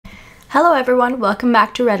Hello everyone, welcome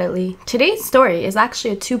back to Redditly. Today's story is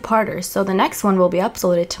actually a two-parter, so the next one will be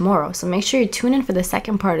uploaded tomorrow, so make sure you tune in for the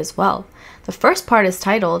second part as well. The first part is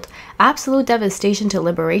titled, Absolute Devastation to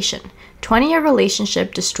Liberation, 20-year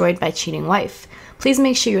relationship destroyed by cheating wife. Please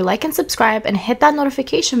make sure you like and subscribe and hit that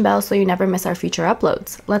notification bell so you never miss our future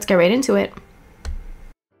uploads. Let's get right into it.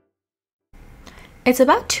 It's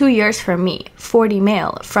about 2 years for me, 40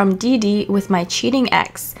 male, from DD with my cheating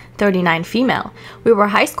ex, 39 female. We were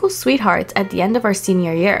high school sweethearts at the end of our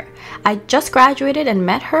senior year. I just graduated and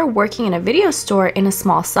met her working in a video store in a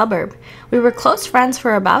small suburb. We were close friends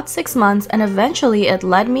for about 6 months and eventually it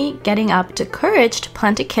led me getting up to courage to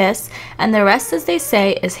plant a kiss, and the rest, as they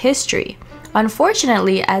say, is history.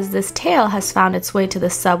 Unfortunately, as this tale has found its way to the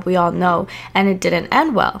sub we all know, and it didn't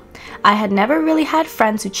end well. I had never really had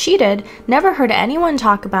friends who cheated, never heard anyone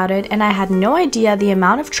talk about it, and I had no idea the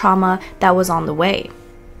amount of trauma that was on the way.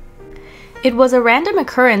 It was a random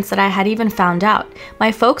occurrence that I had even found out.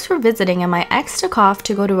 My folks were visiting and my ex took off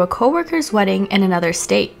to go to a coworker's wedding in another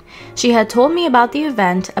state. She had told me about the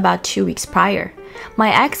event about 2 weeks prior. My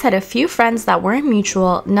ex had a few friends that weren't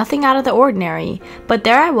mutual, nothing out of the ordinary, but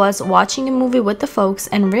there I was watching a movie with the folks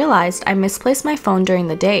and realized I misplaced my phone during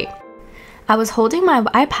the day. I was holding my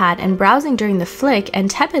iPad and browsing during the flick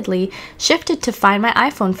and tepidly shifted to find my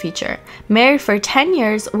iPhone feature. Married for 10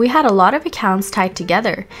 years, we had a lot of accounts tied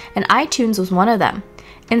together, and iTunes was one of them.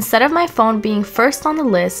 Instead of my phone being first on the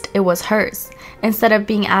list, it was hers. Instead of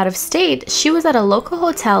being out of state, she was at a local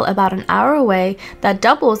hotel about an hour away that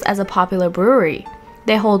doubles as a popular brewery.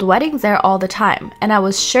 They hold weddings there all the time, and I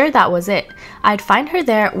was sure that was it. I'd find her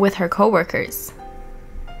there with her coworkers.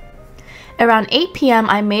 Around 8 p.m.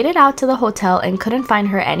 I made it out to the hotel and couldn't find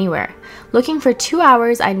her anywhere. Looking for 2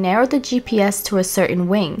 hours, I narrowed the GPS to a certain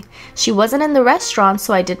wing. She wasn't in the restaurant,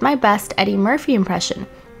 so I did my best Eddie Murphy impression.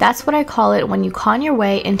 That's what I call it when you con your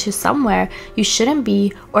way into somewhere you shouldn't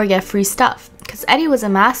be or get free stuff, because Eddie was a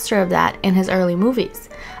master of that in his early movies.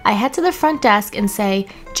 I head to the front desk and say,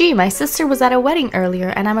 "Gee, my sister was at a wedding earlier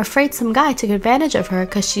and I'm afraid some guy took advantage of her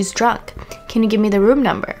because she's drunk. Can you give me the room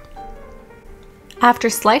number?"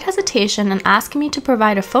 After slight hesitation and asking me to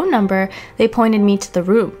provide a phone number, they pointed me to the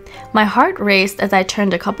room. My heart raced as I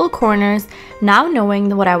turned a couple corners, now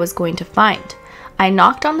knowing what I was going to find. I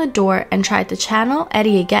knocked on the door and tried to channel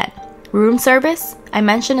Eddie again. "Room service?" I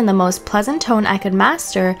mentioned in the most pleasant tone I could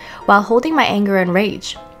master while holding my anger and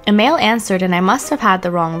rage. A male answered and I must have had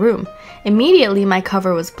the wrong room. Immediately my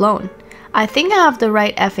cover was blown. "I think I have the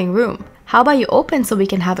right effing room. How about you open so we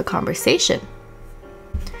can have a conversation?"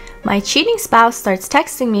 My cheating spouse starts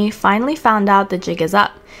texting me, finally found out the jig is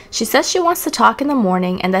up. She says she wants to talk in the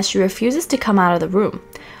morning and that she refuses to come out of the room.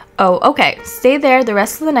 "Oh, okay, stay there the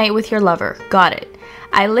rest of the night with your lover, got it."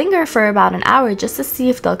 I linger for about an hour just to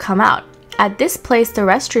see if they'll come out. At this place, the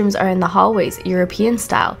restrooms are in the hallways, European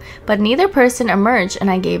style, but neither person emerged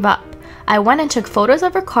and I gave up. I went and took photos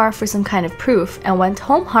of her car for some kind of proof and went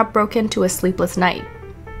home heartbroken to a sleepless night.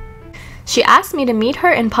 She asked me to meet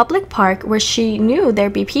her in public park where she knew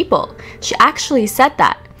there'd be people. She actually said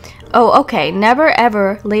that. "Oh, okay, never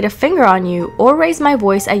ever laid a finger on you or raised my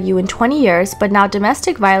voice at you in 20 years, but now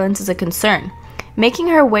domestic violence is a concern." Making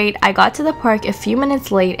her wait, I got to the park a few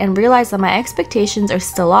minutes late and realized that my expectations are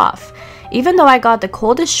still off. Even though I got the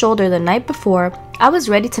coldest shoulder the night before, I was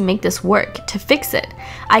ready to make this work, to fix it.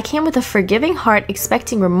 I came with a forgiving heart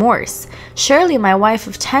expecting remorse. Surely my wife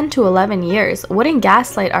of 10 to 11 years wouldn't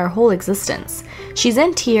gaslight our whole existence. She's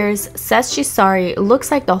in tears, says she's sorry,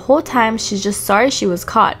 looks like the whole time she's just sorry she was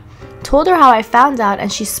caught. Told her how I found out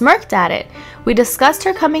and she smirked at it. We discussed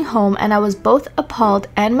her coming home and I was both appalled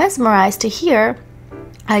and mesmerized to hear,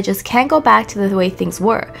 "I just can't go back to the way things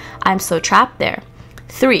were. I'm so trapped there."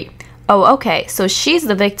 3. "Oh, okay, so she's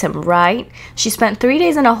the victim, right? She spent 3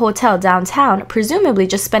 days in a hotel downtown, presumably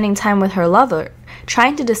just spending time with her lover,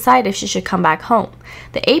 trying to decide if she should come back home.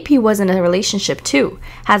 The AP was in a relationship too,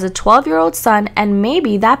 has a 12-year-old son, and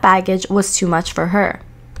maybe that baggage was too much for her.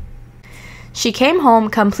 She came home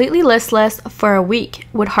completely listless for a week,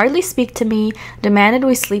 would hardly speak to me, demanded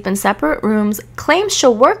we sleep in separate rooms, claims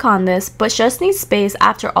she'll work on this but just needs space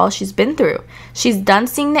after all she's been through. She's done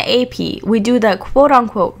seeing the AP, we do the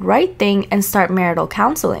quote-unquote right thing and start marital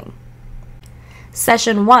counseling."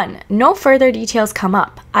 Session 1. No further details come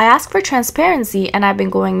up. I ask for transparency and I've been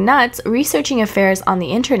going nuts researching affairs on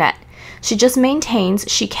the internet. She just maintains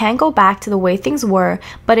she can't go back to the way things were,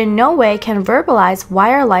 but in no way can verbalize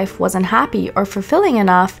why our life wasn't happy or fulfilling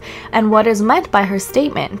enough and what is meant by her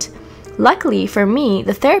statement. Luckily for me,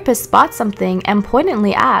 the therapist spots something and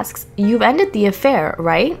pointedly asks, "You've ended the affair,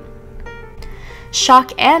 right?"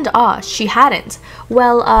 Shock and awe, she hadn't.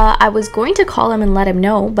 Well, I was going to call him and let him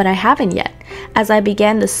know, but I haven't yet. As I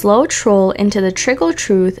began the slow troll into the trickle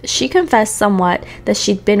truth, she confessed somewhat that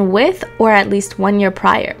she'd been with or at least 1 year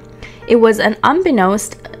prior. It was an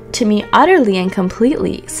unbeknownst to me utterly and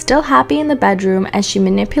completely, still happy in the bedroom, and she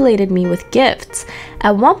manipulated me with gifts.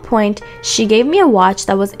 At one point, she gave me a watch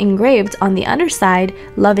that was engraved on the underside,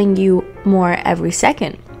 "Loving you more every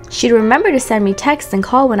second." She'd remember to send me texts and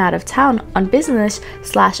call when out of town on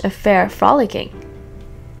business/affair frolicking.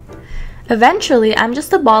 Eventually, I'm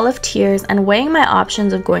just a ball of tears and weighing my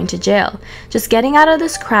options of going to jail, just getting out of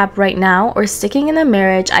this crap right now, or sticking in the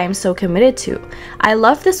marriage I am so committed to. I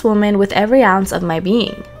love this woman with every ounce of my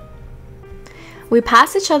being. We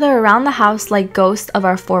pass each other around the house like ghosts of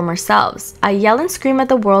our former selves. I yell and scream at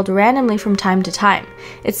the world randomly from time to time.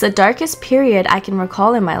 It's the darkest period I can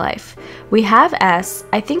recall in my life. We have S,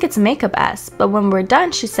 I think it's makeup S, but when we're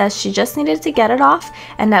done, she says she just needed to get it off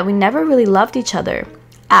and that we never really loved each other.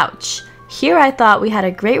 Ouch. Here I thought we had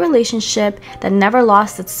a great relationship that never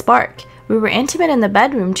lost its spark. We were intimate in the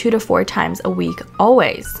bedroom 2 to 4 times a week,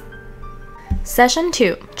 always. Session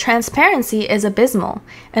 2. Transparency is abysmal.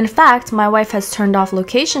 In fact, my wife has turned off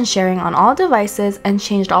location sharing on all devices and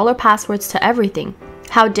changed all her passwords to everything.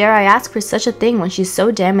 How dare I ask for such a thing when she's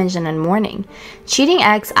so damaged and in mourning? Cheating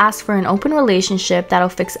ex asked for an open relationship that'll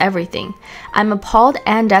fix everything. I'm appalled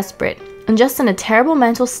and desperate, and just in a terrible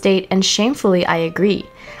mental state, and shamefully I agree.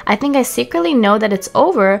 I think I secretly know that it's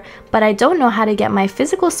over, but I don't know how to get my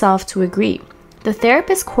physical self to agree. The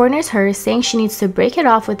therapist corners her, saying she needs to break it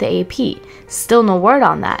off with the AP. Still no word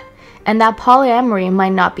on that. And that polyamory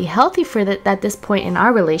might not be healthy for at this point in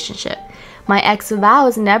our relationship. My ex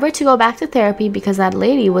vows never to go back to therapy because that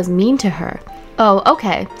lady was mean to her. Oh,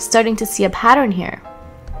 okay, starting to see a pattern here.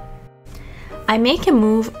 I make a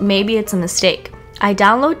move, maybe it's a mistake. I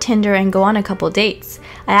download Tinder and go on a couple dates.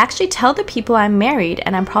 I actually tell the people I'm married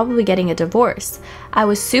and I'm probably getting a divorce. I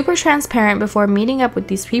was super transparent before meeting up with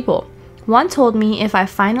these people. One told me if I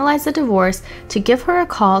finalized the divorce to give her a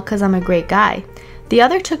call because I'm a great guy. The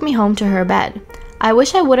other took me home to her bed. I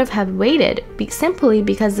wish I would have waited, simply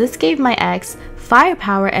because this gave my ex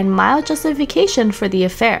firepower and mild justification for the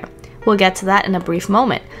affair. We'll get to that in a brief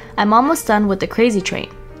moment. I'm almost done with the crazy train.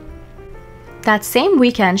 That same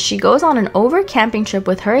weekend, she goes on an over-camping trip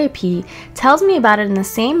with her AP, tells me about it in the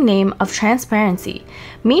same name of transparency.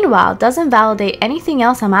 Meanwhile, doesn't validate anything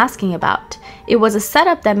else I'm asking about. It was a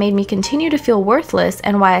setup that made me continue to feel worthless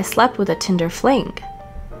and why I slept with a Tinder fling.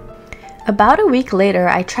 About a week later,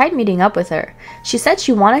 I tried meeting up with her. She said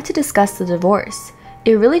she wanted to discuss the divorce.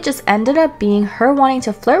 It really just ended up being her wanting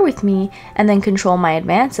to flirt with me and then control my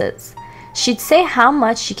advances. She'd say how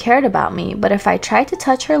much she cared about me, but if I tried to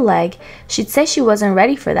touch her leg, she'd say she wasn't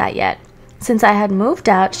ready for that yet. Since I had moved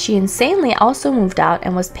out, she insanely also moved out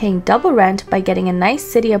and was paying double rent by getting a nice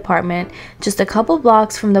city apartment just a couple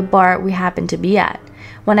blocks from the bar we happened to be at.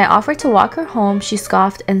 When I offered to walk her home, she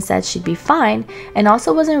scoffed and said she'd be fine and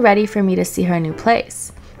also wasn't ready for me to see her new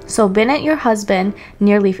place. So been at your husband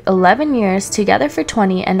nearly 11 years, together for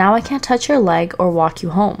 20, and now I can't touch your leg or walk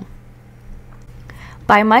you home.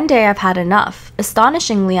 By Monday, I've had enough.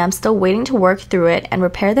 Astonishingly, I'm still waiting to work through it and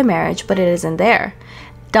repair the marriage, but it isn't there.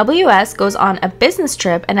 WS goes on a business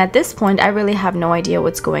trip, and at this point I really have no idea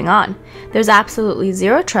what's going on. There's absolutely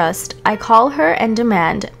zero trust. I call her and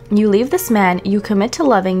demand, "You leave this man, you commit to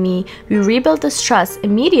loving me, you rebuild this trust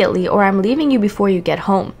immediately or I'm leaving you before you get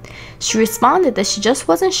home." She responded that she just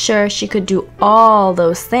wasn't sure she could do all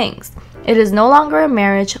those things. It is no longer a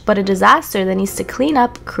marriage, but a disaster that needs to clean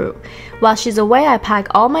up crew. While she's away, I pack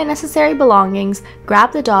all my necessary belongings,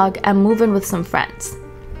 grab the dog, and move in with some friends.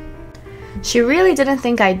 She really didn't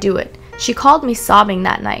think I'd do it. She called me sobbing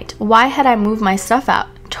that night. Why had I moved my stuff out?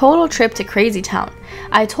 Total trip to crazy town.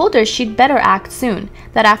 I told her she'd better act soon,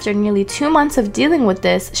 that after nearly 2 months of dealing with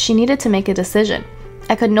this, she needed to make a decision.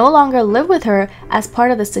 I could no longer live with her as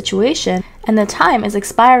part of the situation, and the time is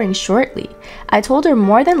expiring shortly. I told her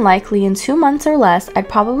more than likely in 2 months or less, I'd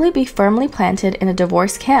probably be firmly planted in a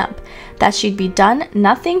divorce camp, that she'd be done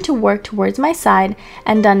nothing to work towards my side,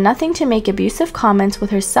 and done nothing to make abusive comments with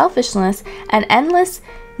her selfishness and endless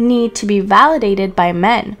need to be validated by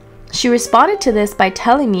men. She responded to this by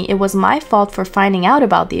telling me it was my fault for finding out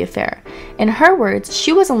about the affair. In her words,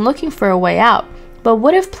 she wasn't looking for a way out, but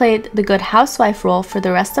would have played the good housewife role for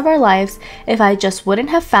the rest of our lives if I just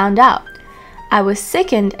wouldn't have found out. I was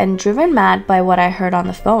sickened and driven mad by what I heard on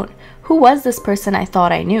the phone. Who was this person I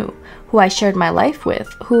thought I knew, who I shared my life with,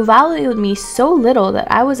 who valued me so little that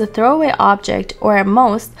I was a throwaway object or at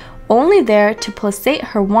most only there to placate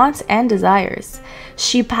her wants and desires.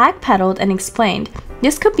 She backpedaled and explained,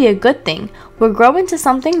 "This could be a good thing. We'll grow into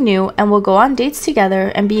something new and we'll go on dates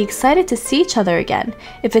together and be excited to see each other again.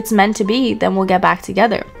 If it's meant to be, then we'll get back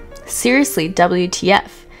together." Seriously,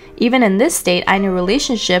 WTF. Even in this state, I knew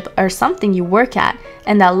relationship are something you work at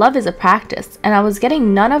and that love is a practice, and I was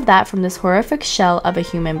getting none of that from this horrific shell of a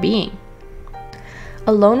human being.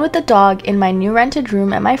 Alone with the dog in my new rented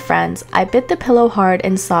room at my friend's, I bit the pillow hard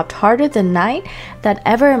and sobbed harder than night that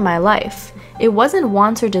ever in my life. It wasn't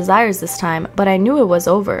wants or desires this time, but I knew it was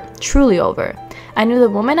over, truly over. I knew the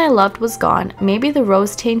woman I loved was gone, maybe the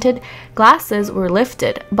rose-tainted glasses were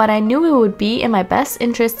lifted, but I knew it would be in my best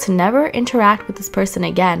interest to never interact with this person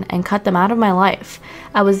again and cut them out of my life.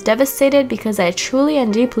 I was devastated because I truly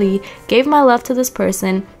and deeply gave my love to this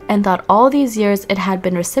person and thought all these years it had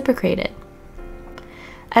been reciprocated.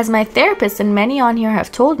 As my therapist and many on here have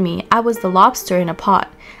told me, I was the lobster in a pot.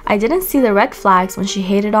 I didn't see the red flags when she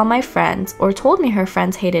hated all my friends or told me her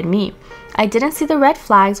friends hated me. I didn't see the red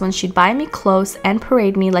flags when she'd buy me clothes and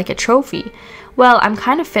parade me like a trophy. Well, I'm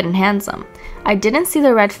kind of fit and handsome. I didn't see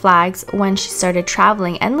the red flags when she started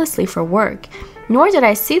traveling endlessly for work. Nor did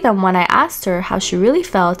I see them when I asked her how she really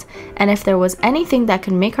felt and if there was anything that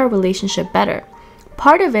could make our relationship better.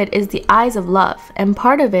 Part of it is the eyes of love, and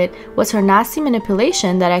part of it was her nasty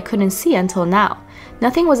manipulation that I couldn't see until now.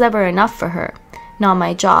 Nothing was ever enough for her. Not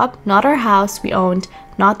my job, not our house we owned,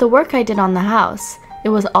 not the work I did on the house. It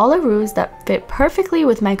was all a ruse that fit perfectly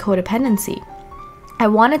with my codependency. I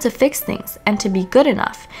wanted to fix things and to be good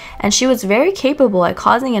enough, and she was very capable at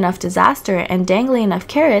causing enough disaster and dangling enough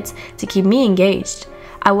carrots to keep me engaged.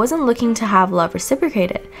 I wasn't looking to have love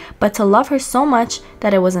reciprocated, but to love her so much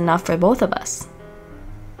that it was enough for both of us.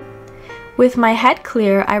 With my head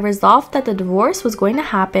clear, I resolved that the divorce was going to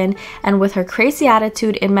happen, and with her crazy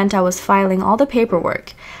attitude, it meant I was filing all the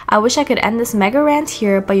paperwork. I wish I could end this mega rant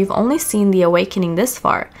here, but you've only seen the awakening this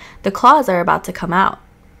far. The claws are about to come out.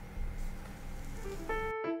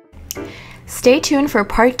 Stay tuned for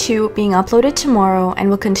part 2 being uploaded tomorrow, and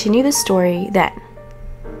we'll continue the story then.